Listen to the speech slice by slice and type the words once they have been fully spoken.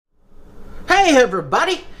Hey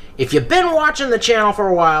everybody! If you've been watching the channel for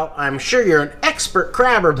a while, I'm sure you're an expert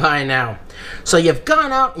crabber by now. So you've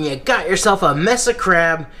gone out and you got yourself a mess of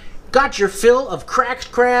crab, got your fill of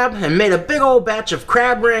cracked crab, and made a big old batch of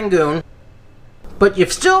crab rangoon. But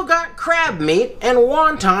you've still got crab meat and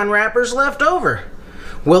wonton wrappers left over.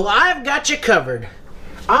 Well, I've got you covered.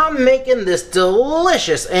 I'm making this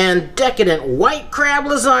delicious and decadent white crab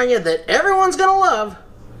lasagna that everyone's gonna love.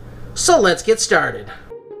 So let's get started.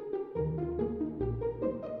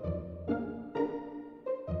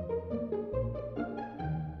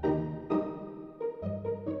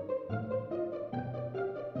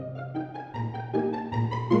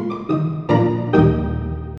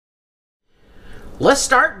 Let's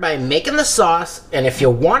start by making the sauce, and if you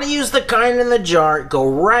want to use the kind in the jar, go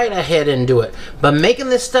right ahead and do it. But making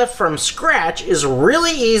this stuff from scratch is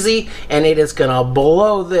really easy, and it is gonna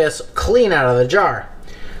blow this clean out of the jar.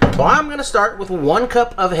 So I'm gonna start with 1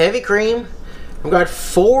 cup of heavy cream. I've got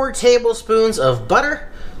 4 tablespoons of butter,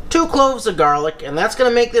 2 cloves of garlic, and that's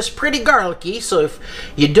gonna make this pretty garlicky. So if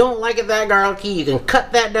you don't like it that garlicky, you can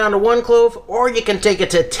cut that down to 1 clove, or you can take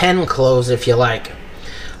it to 10 cloves if you like.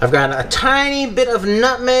 I've got a tiny bit of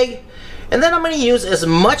nutmeg, and then I'm going to use as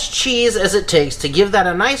much cheese as it takes to give that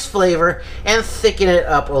a nice flavor and thicken it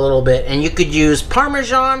up a little bit. And you could use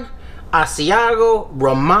Parmesan, Asiago,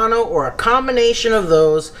 Romano, or a combination of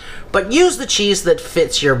those, but use the cheese that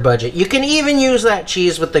fits your budget. You can even use that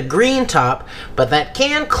cheese with the green top, but that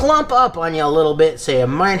can clump up on you a little bit, so you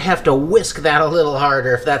might have to whisk that a little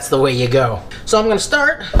harder if that's the way you go. So I'm going to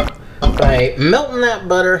start by melting that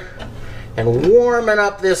butter and warming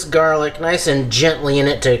up this garlic nice and gently in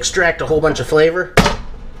it to extract a whole bunch of flavor.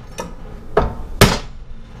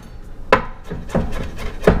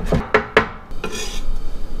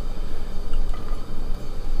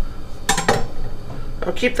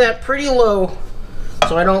 I'll keep that pretty low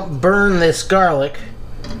so I don't burn this garlic.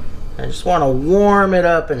 I just want to warm it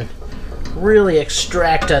up and really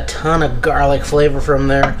extract a ton of garlic flavor from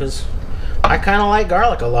there, because I kind of like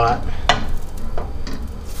garlic a lot.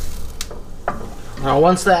 Now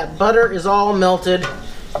once that butter is all melted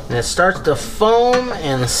and it starts to foam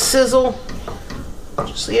and sizzle,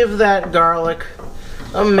 just leave that garlic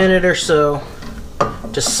a minute or so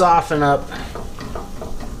to soften up.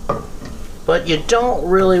 But you don't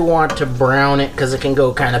really want to brown it because it can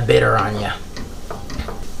go kind of bitter on you.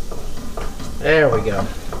 There we go.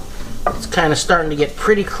 It's kind of starting to get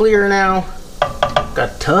pretty clear now.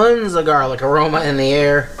 Got tons of garlic aroma in the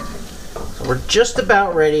air. We're just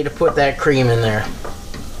about ready to put that cream in there.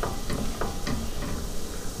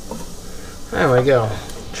 There we go.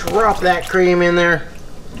 Drop that cream in there.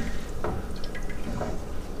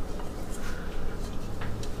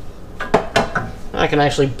 I can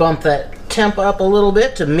actually bump that temp up a little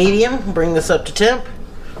bit to medium, bring this up to temp.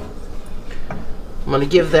 I'm going to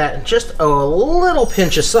give that just a little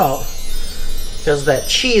pinch of salt, because that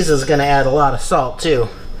cheese is going to add a lot of salt too.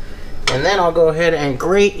 And then I'll go ahead and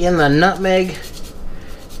grate in the nutmeg.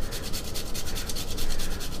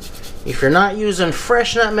 If you're not using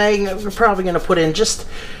fresh nutmeg, you're probably going to put in just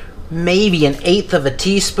maybe 1/8 of a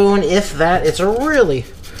teaspoon, if that. It's a really,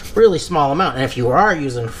 really small amount. And if you are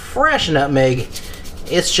using fresh nutmeg,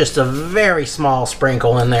 it's just a very small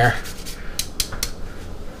sprinkle in there.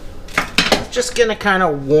 It's just going to kind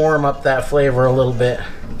of warm up that flavor a little bit.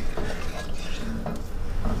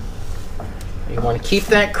 You want to keep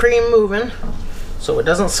that cream moving so it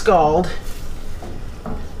doesn't scald.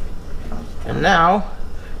 And now,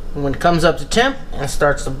 when it comes up to temp and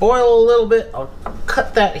starts to boil a little bit, I'll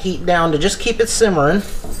cut that heat down to just keep it simmering,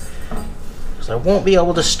 because I won't be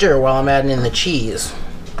able to stir while I'm adding in the cheese.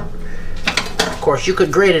 Of course, you could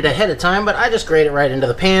grate it ahead of time, but I just grate it right into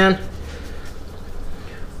the pan.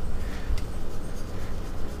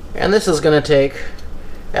 And this is going to take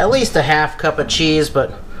at least a 1/2 cup of cheese,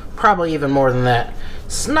 but probably even more than that.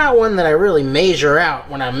 It's not one that I really measure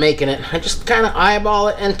out when I'm making it. I just kind of eyeball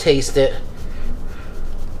it and taste it.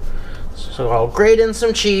 So I'll grate in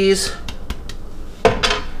some cheese,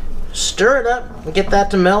 stir it up and get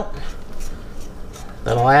that to melt.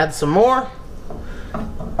 Then I'll add some more.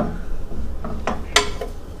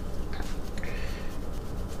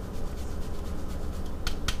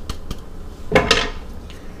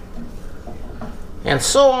 And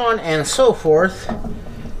so on and so forth,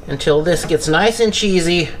 until this gets nice and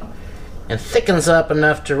cheesy and thickens up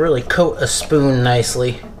enough to really coat a spoon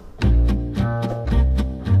nicely.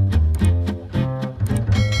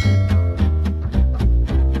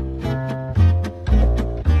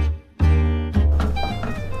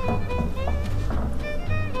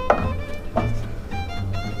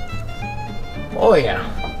 Oh yeah,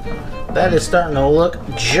 that is starting to look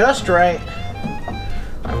just right.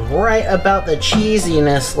 I'm right about the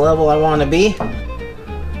cheesiness level I want to be.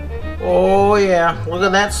 Oh yeah, look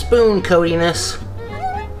at that spoon coatiness.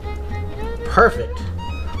 Perfect.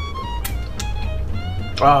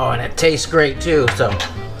 Oh, and it tastes great too. So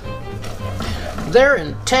there,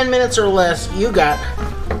 in 10 minutes or less, you got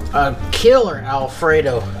a killer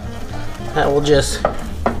Alfredo that will just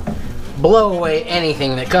blow away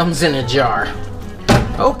anything that comes in a jar.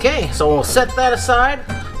 Okay, so we'll set that aside,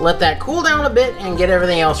 let that cool down a bit, and get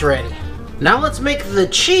everything else ready. Now let's make the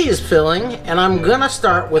cheese filling, and I'm gonna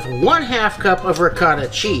start with 1/2 cup of ricotta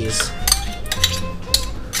cheese.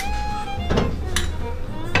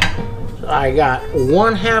 I got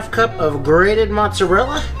 1/2 cup of grated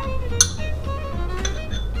mozzarella.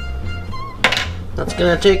 That's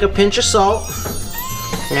gonna take a pinch of salt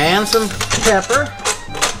and some pepper.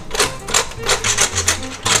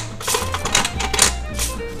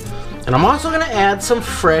 And I'm also going to add some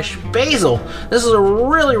fresh basil. This is a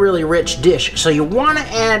really, really rich dish, so you want to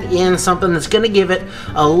add in something that's going to give it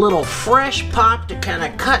a little fresh pop to kind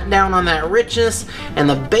of cut down on that richness, and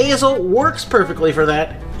the basil works perfectly for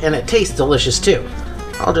that, and it tastes delicious too.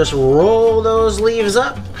 I'll just roll those leaves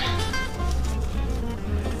up,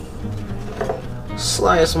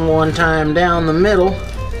 slice them one time down the middle,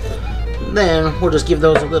 then we'll just give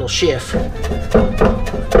those a little shift.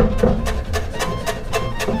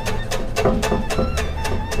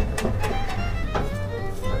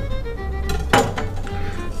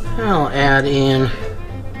 I'll add in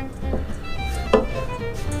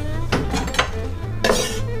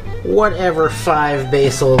whatever 5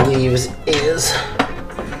 basil leaves is.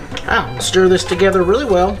 I'll stir this together really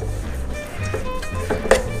well.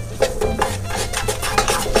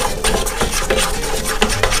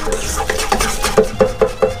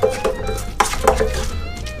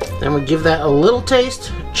 Then we give that a little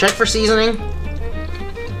taste, check for seasoning.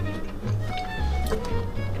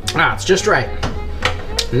 It's just right.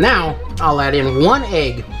 Now, I'll add in 1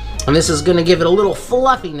 egg, and this is going to give it a little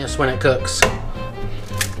fluffiness when it cooks.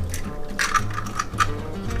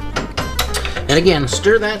 And again,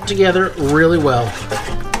 stir that together really well.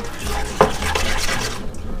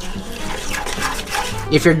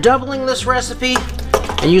 If you're doubling this recipe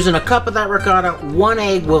and using a cup of that ricotta, 1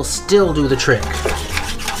 egg will still do the trick.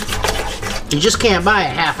 You just can't buy a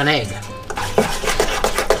half an egg.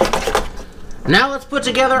 Now let's put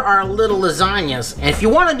together our little lasagnas. And if you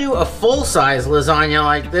want to do a full-size lasagna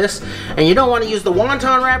like this, and you don't want to use the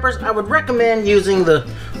wonton wrappers, I would recommend using the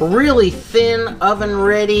really thin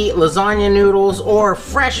oven-ready lasagna noodles, or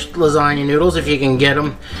fresh lasagna noodles if you can get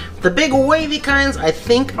them. The big wavy kinds I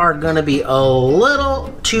think are going to be a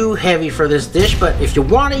little too heavy for this dish, but if you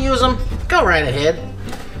want to use them, go right ahead.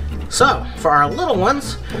 So, for our little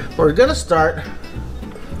ones, we're going to start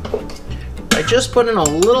by just putting a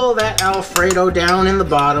little of that Alfredo down in the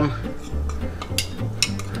bottom.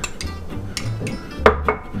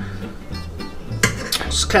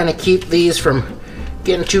 Just kind of keep these from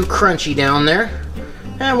getting too crunchy down there.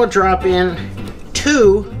 And we'll drop in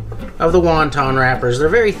 2 of the wonton wrappers. They're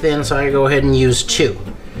very thin, so I go ahead and use 2.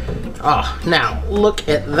 Oh, now look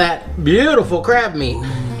at that beautiful crab meat.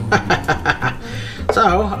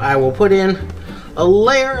 So I will put in a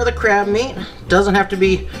layer of the crab meat. Doesn't have to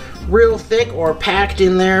be real thick or packed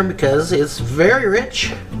in there because it's very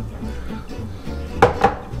rich.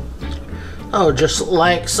 Oh, just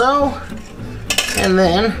like so. And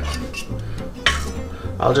then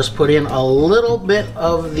I'll just put in a little bit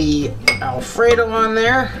of the Alfredo on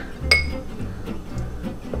there.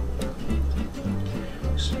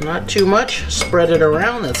 Not too much. Spread it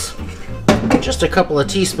around. That's just a couple of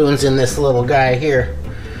teaspoons in this little guy here.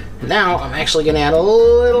 Now I'm actually going to add a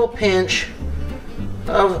little pinch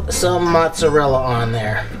of some mozzarella on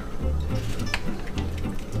there.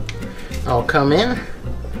 I'll come in,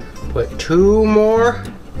 put 2 more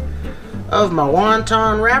of my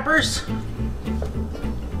wonton wrappers.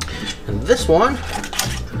 And this one,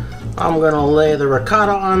 I'm going to lay the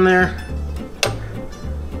ricotta on there.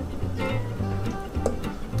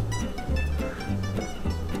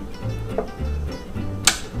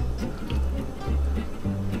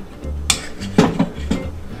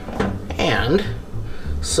 And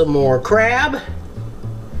some more crab.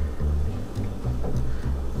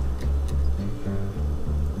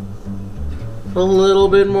 A little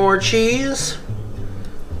bit more cheese.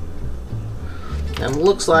 And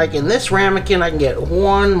looks like in this ramekin I can get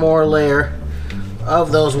 1 more layer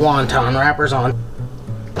of those wonton wrappers on.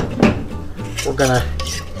 We're gonna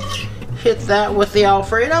hit that with the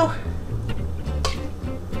Alfredo.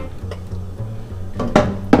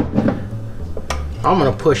 I'm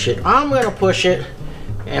gonna push it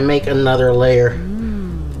and make another layer.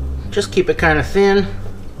 Just keep it kind of thin.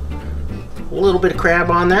 A little bit of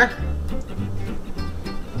crab on there.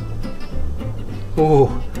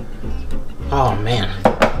 Ooh. Oh man.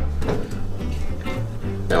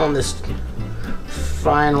 Now on this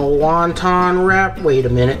final wonton wrap. Wait a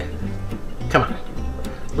minute. Come on.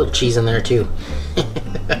 A little cheese in there too.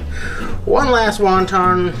 One last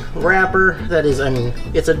wonton wrapper. That is, I mean,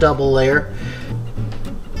 it's a double layer.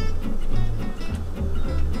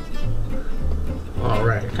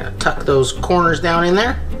 Alright, kind of tuck those corners down in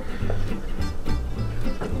there.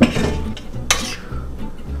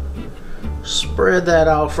 Spread that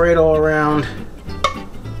Alfredo around.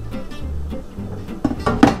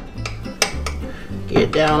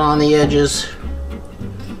 Get down on the edges.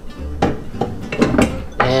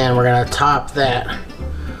 And we're gonna top that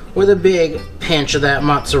with a big pinch of that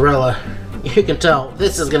mozzarella. You can tell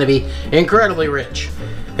this is gonna be incredibly rich.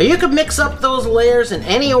 Now you can mix up those layers in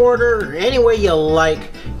any order or any way you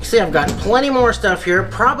like. You see I've got plenty more stuff here,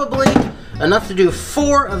 probably enough to do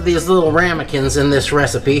 4 of these little ramekins in this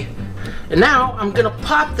recipe. And now I'm gonna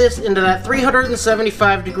pop this into that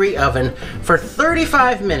 375-degree oven for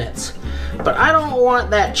 35 minutes. But I don't want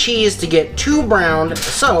that cheese to get too browned,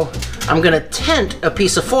 so I'm gonna tent a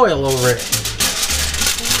piece of foil over it.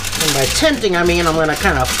 And by tenting, I mean I'm gonna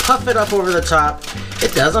kind of puff it up over the top.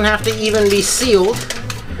 It doesn't have to even be sealed.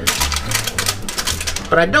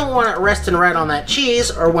 But I don't want it resting right on that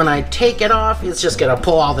cheese, or when I take it off, it's just gonna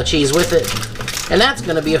pull all the cheese with it. And that's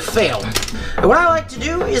gonna be a fail. And what I like to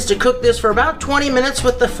do is to cook this for about 20 minutes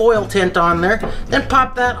with the foil tint on there, then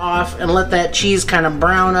pop that off and let that cheese kind of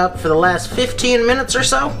brown up for the last 15 minutes or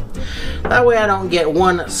so. That way I don't get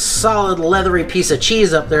one solid leathery piece of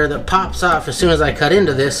cheese up there that pops off as soon as I cut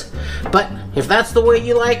into this. But if that's the way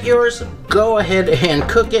you like yours, go ahead and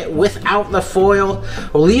cook it without the foil,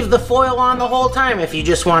 or leave the foil on the whole time if you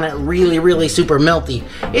just want it really, really super melty.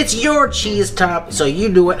 It's your cheese top, so you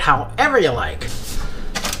do it however you like.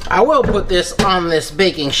 I will put this on this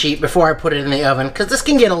baking sheet before I put it in the oven, because this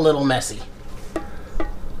can get a little messy.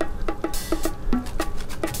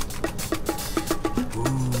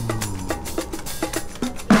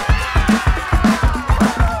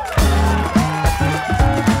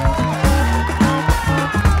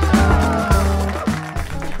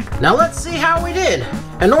 Now let's see how we did.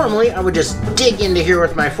 And normally I would just dig into here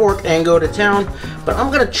with my fork and go to town, but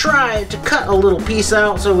I'm gonna try to cut a little piece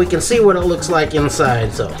out so we can see what it looks like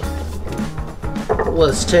inside. So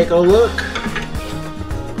let's take a look.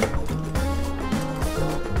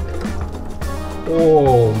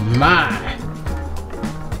 Oh my.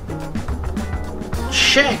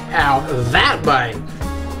 Check out that bite.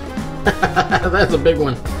 That's a big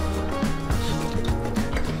one.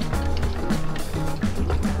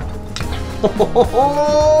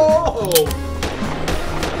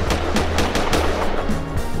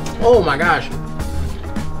 Oh my gosh.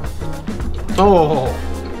 Oh,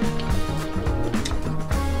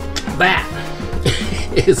 that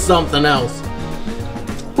is something else.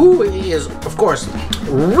 Ooh, it is, of course,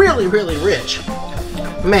 really, really rich.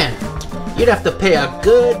 Man, you'd have to pay a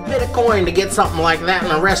good bit of coin to get something like that in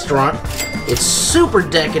a restaurant. It's super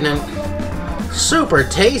decadent, super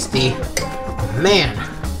tasty. Man,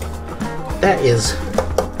 that is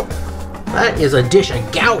a dish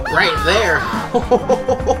of gout right there.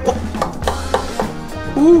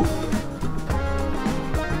 Ooh.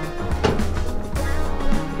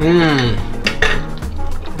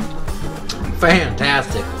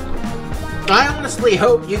 Fantastic. I honestly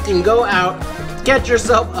hope you can go out, get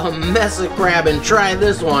yourself a mess of crab and try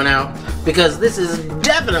this one out, because this is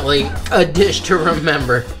definitely a dish to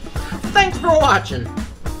remember. Thanks for watching.